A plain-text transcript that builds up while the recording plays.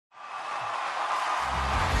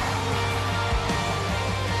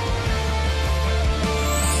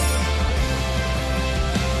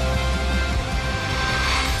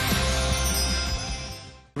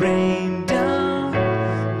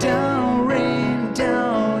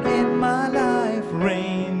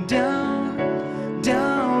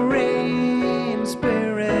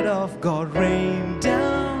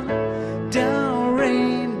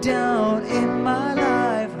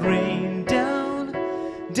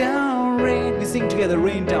down, rain. We sing together,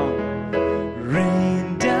 rain down.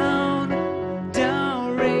 Rain down,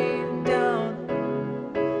 down, rain down.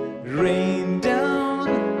 Rain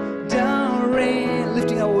down, down, rain.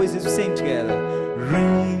 Lifting our voices, we sing together.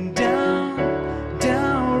 Rain down,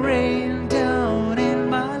 down, rain down in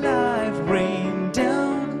my life. Rain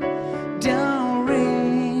down, down,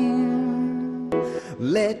 rain.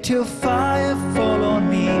 Let your fire fall on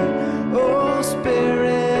me, oh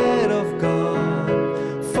Spirit of God.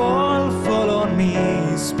 Fall on me,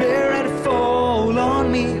 Spirit, fall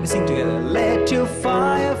on me. We sing together. Let your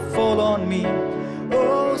fire fall on me,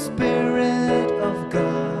 oh Spirit of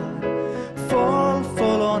God.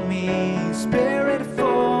 Fall on me, Spirit,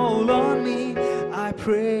 fall on me. I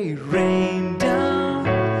pray, rain down,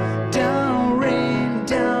 down, rain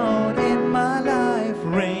down in my life.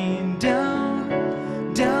 Rain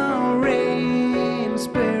down, down, rain,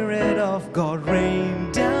 Spirit of God.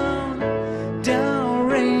 Rain down, down,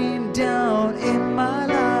 rain down in my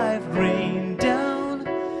life. Rain down,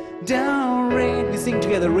 down, rain. We sing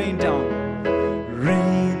together, rain down.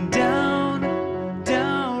 Rain down,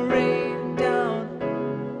 down, rain down.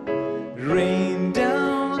 Rain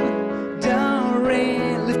down, down,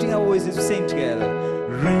 rain. Lifting our voices, we sing together.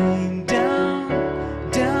 Rain down,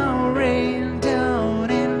 down, rain down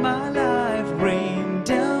in my life. Rain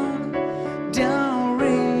down, down,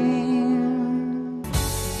 rain.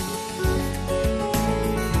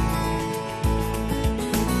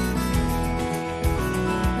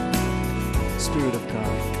 Spirit of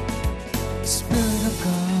God, Spirit of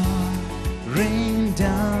God, rain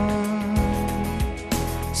down.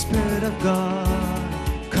 Spirit of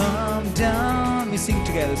God, come down. We sing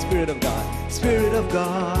together, Spirit of God, Spirit of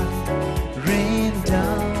God, rain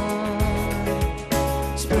down.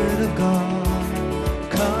 Spirit of God,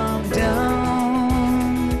 come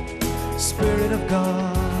down. Spirit of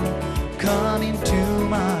God, come into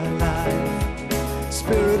my life.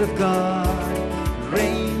 Spirit of God,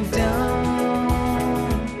 rain down.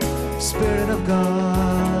 Spirit of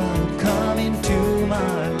God, come into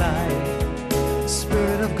my life.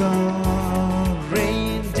 Spirit of God,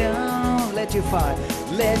 rain down. Let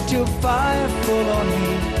your fire fall on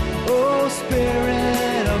me, oh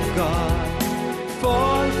Spirit of God.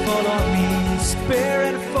 Fall on me,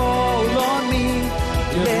 Spirit, fall on me.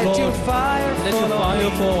 Yes, Let Lord. your fire Let fall your on fire me,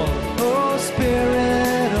 fall. oh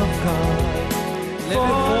Spirit of God. Let it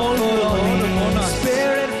fall, dear Lord, upon us.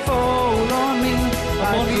 Spirit, fall on me.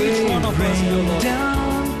 Upon each one of us, dear rain Lord.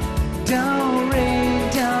 down, down, rain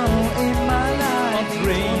down in my life. Upon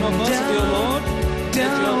each one of us, dear Lord,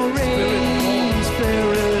 down, let your rain,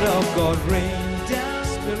 Spirit Spirit of God, rain down,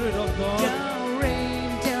 Spirit of God, down, rain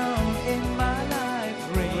down in my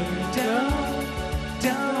life. Rain down,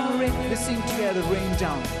 down, rain. Let's sing together, rain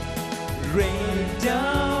down. Rain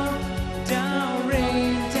down, down,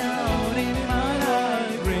 rain down in my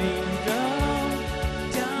life. Rain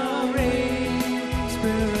down, down, rain,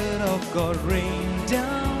 Spirit of God, rain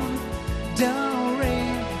down, down,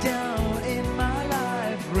 rain down in my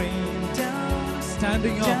life. Rain down,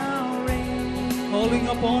 standing up, down, rain, calling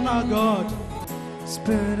upon our God.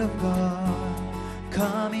 Spirit of God,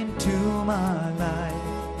 come into my life.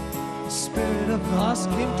 Spirit of God, Ask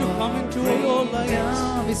Him to come into rain your lives.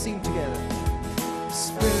 down. We sing together.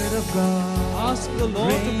 Spirit of God, Ask the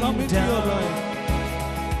Lord to come into your life.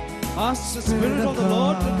 Ask the Spirit of the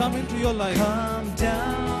Lord to come into your life, come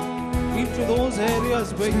down. into those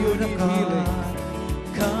areas where you Spirit of need healing. God,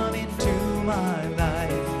 come into my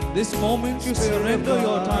life. This moment you Spirit of surrender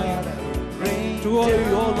your God, time rain to your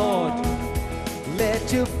down. Lord.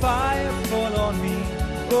 Let your fire fall on me,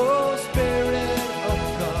 oh Spirit of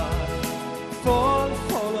God. Fall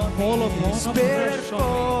on Fall me, upon us Spirit, afresh on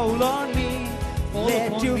me. fall on me. Fall Let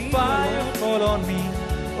upon your me, fire Lord. fall on me,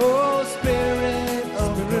 oh Spirit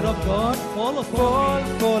of Spirit of God, fall upon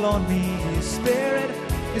me. fall on me, Spirit.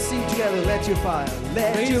 We sing together, let your fire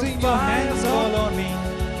Raising your fire hands fall up. on me,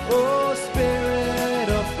 oh Spirit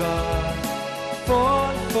of God.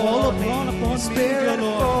 Fall Fall on upon me, me, Spirit, dear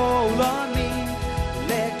Lord. fall on me.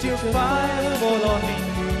 Let your fire fall on me,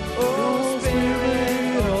 oh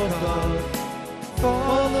Spirit of God.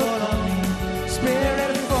 Fall on me,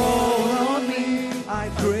 Spirit, fall on me. I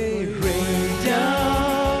pray, rain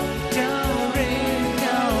down, down, rain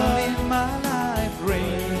down in my life.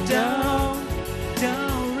 Rain down,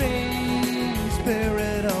 down, rain,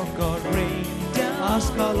 Spirit of God. Rain down.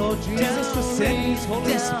 Ask our Lord Jesus to send His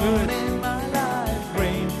Holy Spirit. In my life.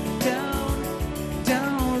 Rain down,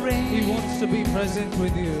 down, rain. He wants to be present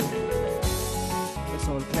with you. Let's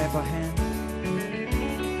all clap our hands.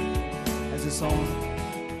 As a song,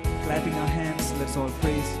 clapping our hands, let's all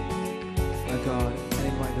praise our God and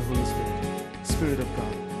invite the Holy Spirit. Spirit of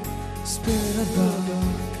God. Spirit of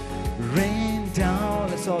God, rain down.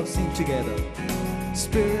 Let's all sing together.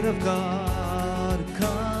 Spirit of God,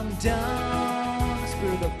 come down.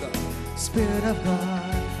 Spirit of God, Spirit of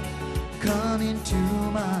God, come into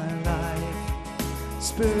my life.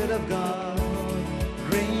 Spirit of God,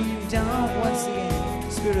 rain down once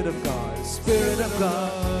again. Spirit of God, Spirit of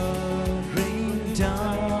God, rain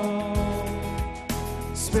down.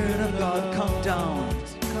 Spirit of God, come down,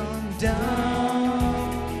 come down.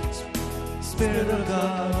 Spirit of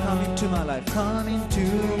God, come into my life, come into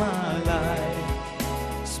my life.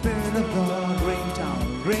 Spirit of God, rain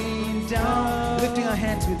down, rain down. Lifting our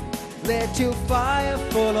hands with, let your fire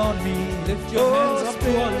fall on me. Lift your hands up to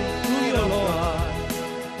Spirit the of Lord.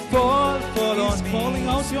 God, fall He's on me. calling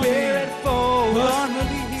out your Spirit, name. fall on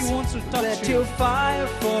Personally, me. He wants to touch Let you. your fire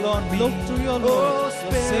fall on me. Look to your Oh, Lord. Your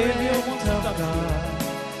Spirit Savior wants to of touch you. God,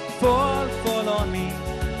 fall on me.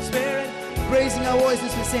 Spirit, raising our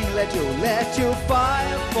voices, we sing, let your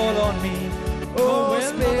fire fall on me. Oh, Oh, when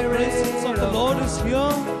the Spirit presence of the Lord is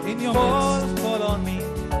here in your midst, fall on me.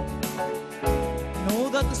 know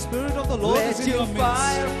that the Spirit of the Lord Let is in your your midst.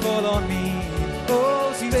 fire fall on me. Oh,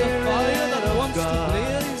 He's a Spirit fire that of wants to God,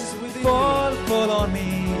 blaze within fall on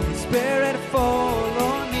me. Spirit, fall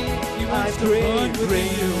on me. He wants I to pray, burn within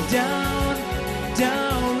rain you. down,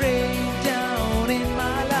 down, rain down in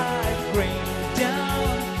my life. Rain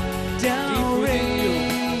down, down, Deep within you.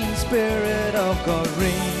 rain. Spirit of God,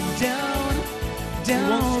 rain down, down,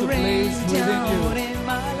 wants to rain blaze within down you. in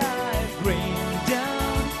my life. Rain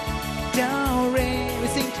down, down, rain. We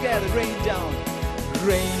sing together, rain down,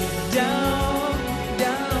 rain down,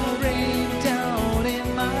 down, rain down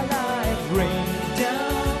in my life. Rain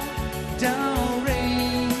down, down,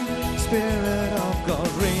 rain. Spirit of God,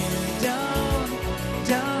 rain down,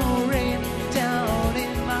 down, rain down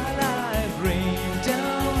in my life. Rain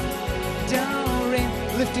down, down, rain.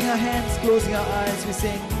 Lifting our hands, closing our eyes, we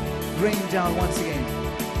sing, rain down once again.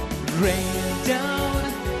 Rain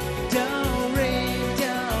down, down, rain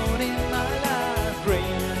down in my life.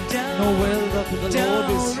 Rain down. Know well that the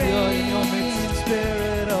Lord is here in your midst.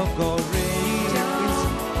 Spirit of God, rain down,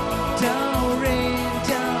 down, rain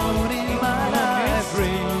down in my life.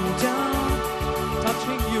 Rain down.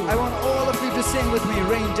 Touching you. I want all of you to sing with me.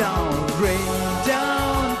 Rain down,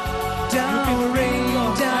 down, can rain feel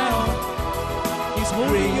your down. He's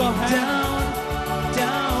holding Rain your hand. down,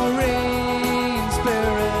 down, rain.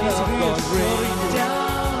 Spirit He's of God, reassuring rain you.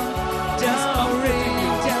 down, down, comforting rain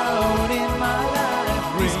you. down in my life.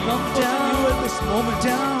 He's Rain comforting down, you at this moment.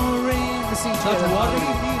 down, rain. We sing That together. worry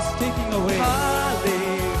He's taking away.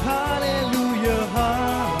 Hallelujah, hallelujah,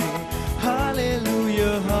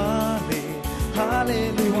 hallelujah,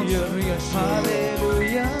 hallelujah,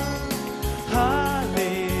 hallelujah,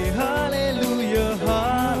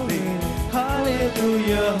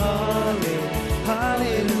 hallelujah,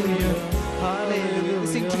 hallelujah, hallelujah. We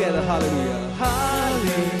sing together, hallelujah,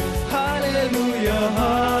 hallelujah, hallelujah,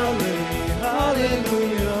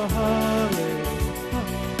 hallelujah,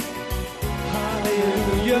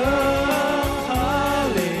 hallelujah.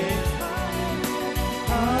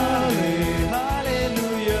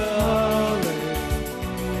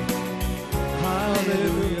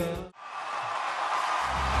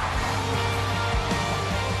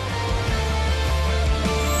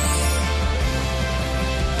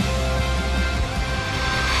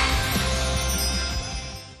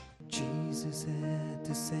 Jesus at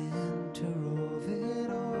the center of it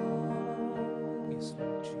all. Yes,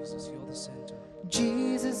 Lord Jesus, you're the center.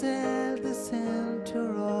 Jesus at the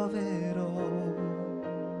center of it all.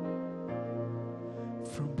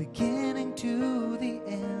 From beginning to the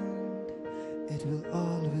end, it will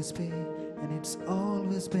always be, and it's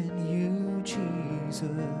always been you,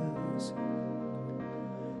 Jesus.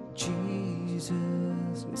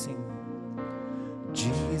 Jesus, we sing.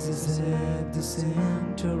 Jesus at the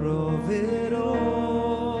center of it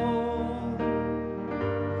all.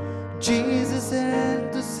 Jesus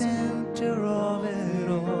at the center of it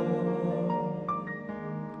all.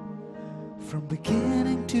 From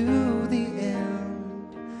beginning to the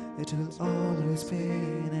end, it will always be,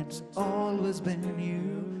 and it's always been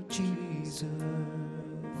you, Jesus.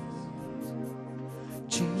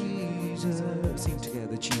 Jesus, sing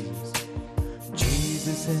together, Jesus.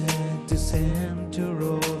 Jesus at the center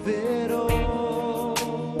of it all.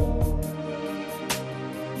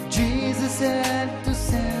 Jesus at the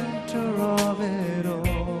center of it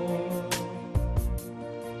all.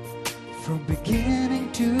 From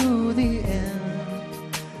beginning to the end,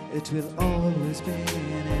 it will always be,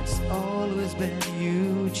 and it's always been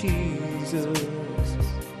you, Jesus.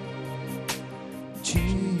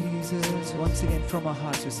 Jesus, once again from our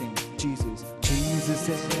hearts we sing, Jesus. Jesus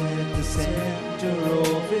at the the center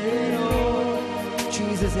of it all.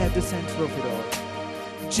 Jesus at the center of it all.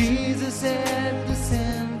 Jesus at the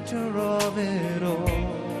center of it all.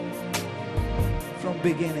 From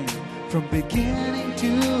beginning to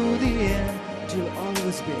the end, till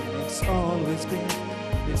always been,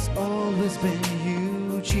 it's always been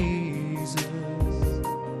you, Jesus.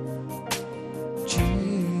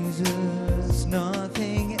 Jesus,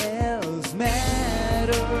 nothing else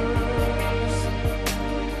matters.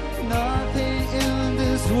 Nothing in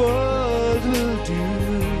this world will do.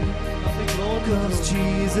 Nothing, Lord, will Cause do.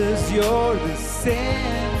 Jesus, you're the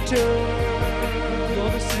center.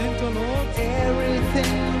 You're the center, Lord.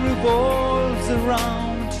 Everything revolves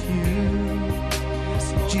around you. Yes,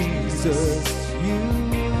 Lord Jesus, you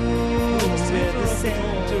the are the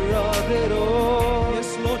center of it all. Yes,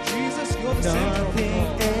 Lord Jesus, you're the center of Nothing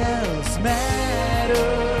it all. else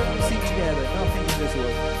matters. Sing together. Nothing in this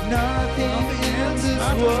world. Nothing in else this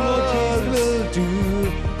matters, world Lord will do.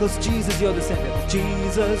 Cause Jesus, you're the center.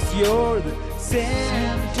 Jesus, you're the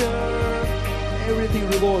center. Everything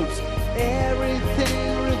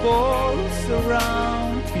revolves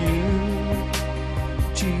around you.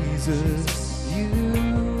 Jesus, you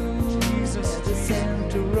Jesus, are the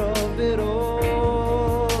center of it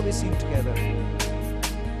all. We sing together.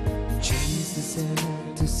 Jesus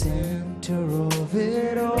at the center of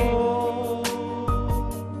it all.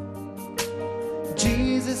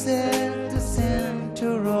 Jesus at the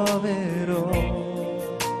center of it all.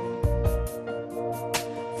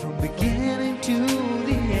 From beginning to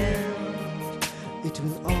the end, it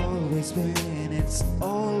will always be, and it's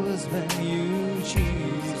always been you,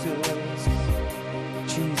 Jesus.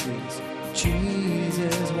 Jesus,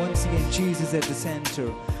 Jesus, once again, Jesus at the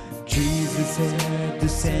center. Jesus at the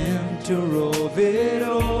center of it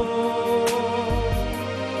all.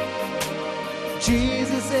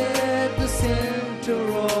 Jesus at the center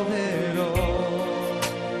of it all.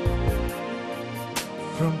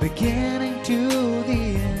 From beginning to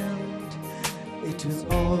the end, it will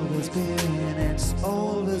always be, and it's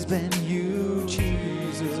always been you,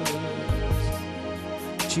 Jesus.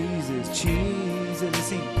 Jesus, Jesus,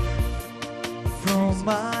 sing. From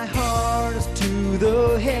my heart to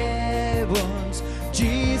the heavens,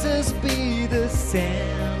 Jesus be the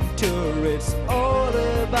center. It's all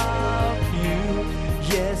about you.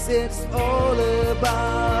 Yes, it's all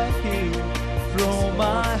about you. From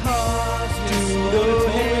my heart to the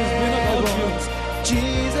heavens,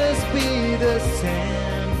 Jesus be the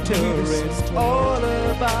center. It's all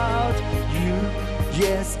about you.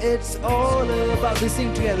 Yes, it's all about. We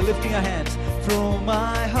sing together, lifting our hands. From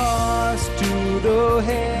my heart to the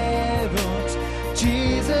heavens,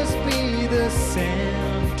 Jesus be the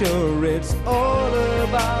center. It's all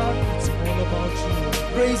about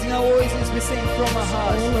you. Raising our voices, we sing from our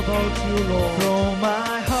hearts. All about you, Lord. From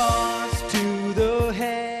my heart to the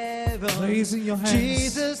heavens, Raising your hands.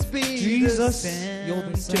 Jesus be Jesus, the you're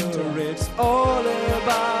the center. It's all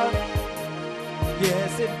about.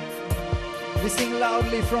 Yes, we sing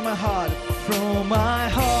loudly from our heart. From my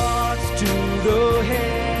heart to the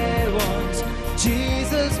heavens,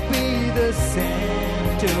 Jesus be the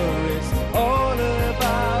center. It's all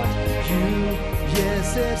about you.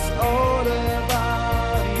 Yes, it's all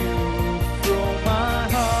about you. From my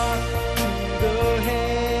heart to the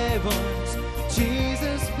heavens,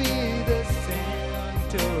 Jesus be the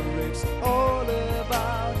center. It's all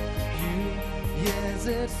about you. Yes,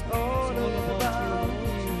 it's all about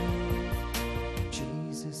you.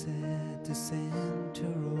 Jesus at the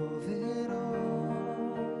center of it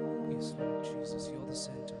all. Yes, Lord Jesus, you're the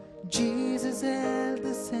center. Jesus at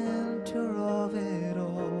the center of it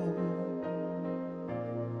all.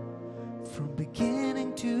 From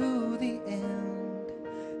beginning to the end,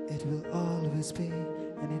 it will always be,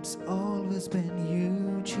 and it's always been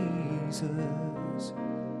you, Jesus.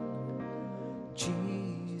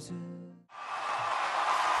 Jesus.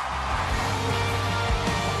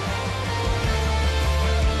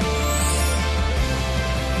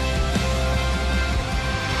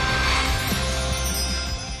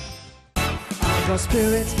 I got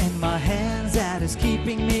spirit in my hands that is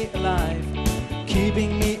keeping me alive.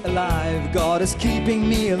 Keeping me alive. God is keeping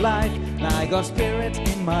me alive. I got spirit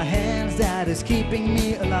in my hands that is keeping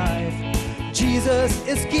me alive. Jesus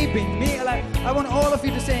is keeping me alive. I want all of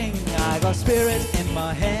you to sing. I got spirit in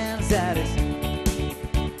my hands that is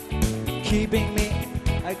keeping me.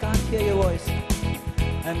 I can't hear your voice.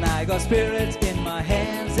 And I got spirit in my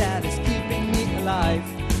hands that is keeping me alive.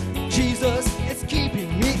 Jesus is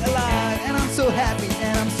keeping me alive. And I'm so happy,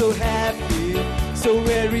 and I'm so happy, so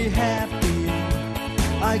very happy.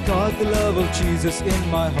 I got the love of Jesus in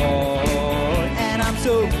my heart. And I'm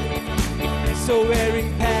so very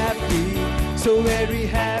happy. happy, so very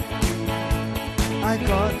happy. I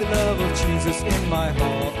got the love of Jesus in my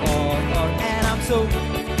heart, and I'm so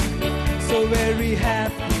very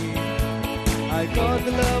happy. I got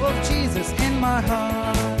the love of Jesus in my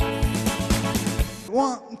heart.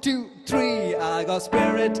 1, 2, 3. I got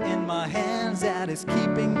spirit in my hands that is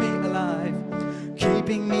keeping me alive.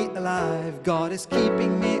 Keeping me alive. God is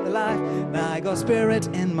keeping me alive. I got spirit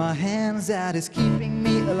in my hands that is keeping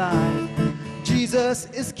me alive. Jesus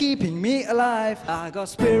is keeping me alive. I got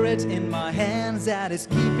spirit in my hands that is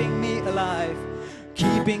keeping me alive.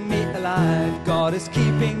 Keeping me alive. God is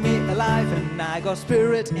keeping me alive. And I got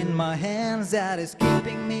spirit in my hands that is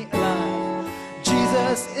keeping me alive.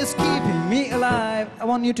 Jesus is keeping me alive. I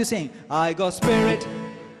want you to sing. I got spirit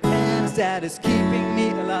hands that is keeping me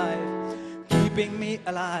alive. Keeping me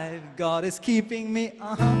alive. God is keeping me.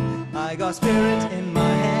 I got spirit in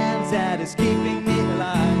my hands that is keeping me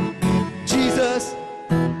alive. Jesus,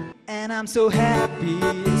 and I'm so happy,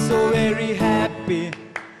 so very happy.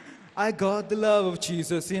 I got the love of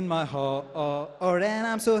Jesus in my heart, and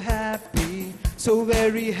I'm so happy, so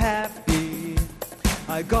very happy.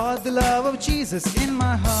 I got the love of Jesus in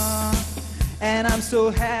my heart, and I'm so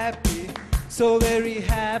happy, so very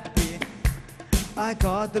happy. I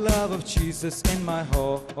got the love of Jesus in my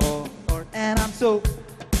heart, and I'm so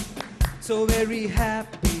very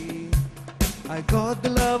happy. I got the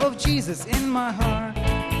love of Jesus in my heart.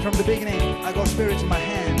 From the beginning, I got spirit in my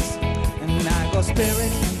hands, and I got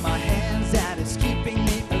spirit in my hands that is keeping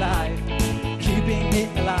me alive. Keeping me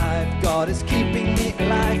alive. God is keeping me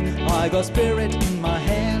alive. I got spirit in my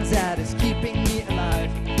hands that is keeping me alive.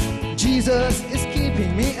 Jesus is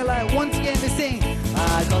keeping me alive. Once again we sing.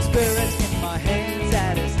 I got spirit in my hands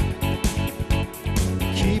that is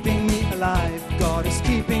keeping me alive. God is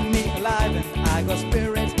keeping me alive. And I got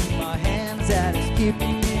spirit in my hands that is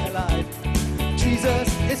keeping me alive. Jesus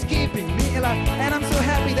is keeping me alive. And I'm so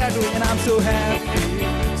happy that way. And I'm so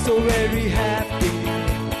happy, so very happy.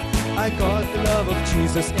 I got the love of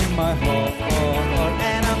Jesus in my heart.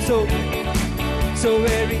 And I'm so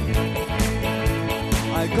very.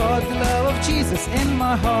 I got the love of Jesus in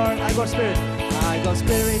my heart. I got spirit. I got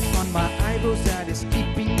spirit on my eyebrows that is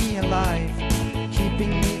keeping me alive.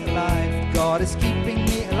 Keeping me alive. God is keeping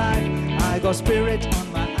me alive. I got spirit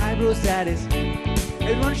on my eyebrows that is.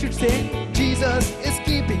 Everyone should say, Jesus is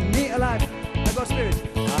keeping me alive. I got spirit.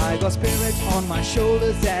 I got spirit on my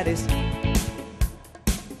shoulders that is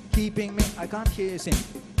keeping me. I can't hear you sing.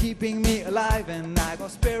 Keeping me alive. And I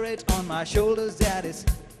got spirit on my shoulders that is.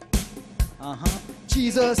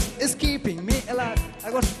 Jesus is keeping me alive.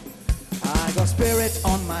 I got spirit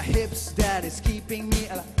on my hips that is keeping me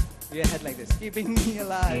alive. Your head like this, keeping me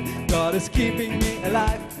alive. God is keeping me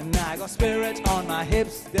alive. And I got spirit on my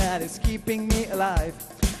hips that is keeping me alive.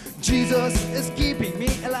 Jesus is keeping me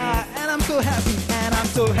alive. And I'm so happy, and I'm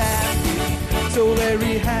so happy, so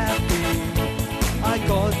very happy. I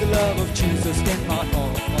got the love of Jesus in my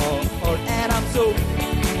heart. And I'm so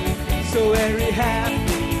very happy.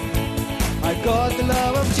 I got the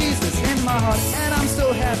love of Jesus in my heart. And I'm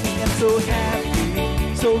so happy, and so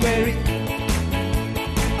happy, so very.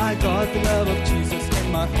 I got the love of Jesus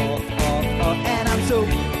in my heart, and I'm so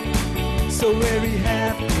very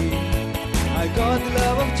happy. I got the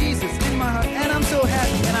love of Jesus in my heart, and I'm so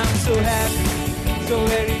happy, and I'm so happy, so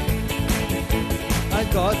very. I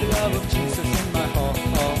got the love of Jesus in my heart,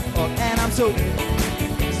 and I'm so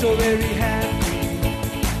very happy.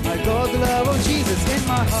 I got the love of Jesus in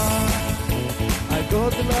my heart. I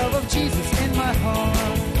got the love of Jesus in my heart.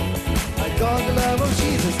 I got the love of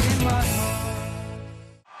Jesus in my heart.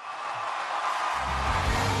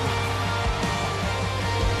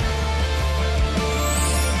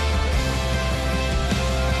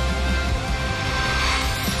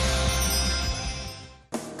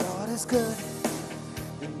 Good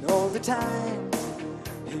and all the time.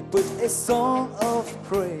 He put a song of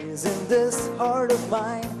praise in this heart of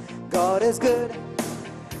mine. God is good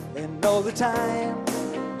and all the time.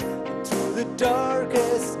 Through the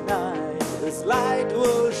darkest night His light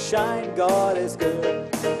will shine. God is good.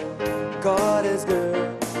 God is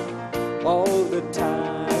good all the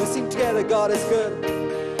time. We sing together. God is good.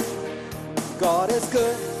 God is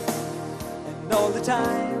good and all the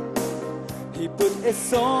time. He put a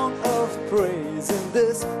song of praise in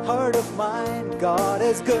this heart of mine. God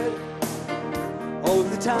is good all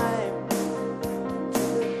the time.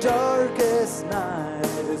 Through the darkest night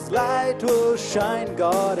His light will shine.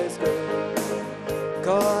 God is good.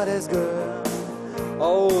 God is good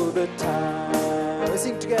all the time. We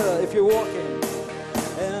sing together. If you're walking,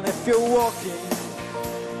 and if you're walking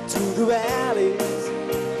through the valleys,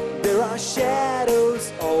 there are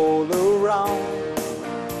shadows all around.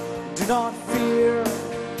 not fear,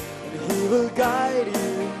 and He will guide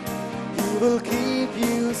you. He will keep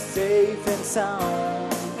you safe and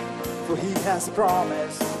sound. For He has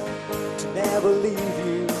promised to never leave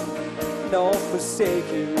you, nor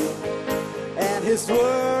forsake you. And His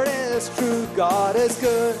word is true. God is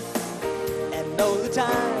good, and all the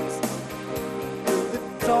times through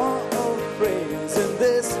the song of praise in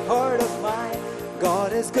this heart of mine.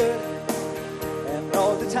 God is good, and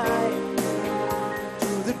all the time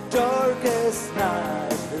through the darkest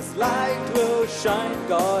night His light will shine.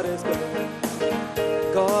 God is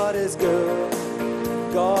good. God is good.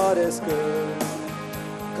 God is good.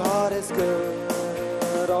 God is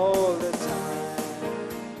good all the time.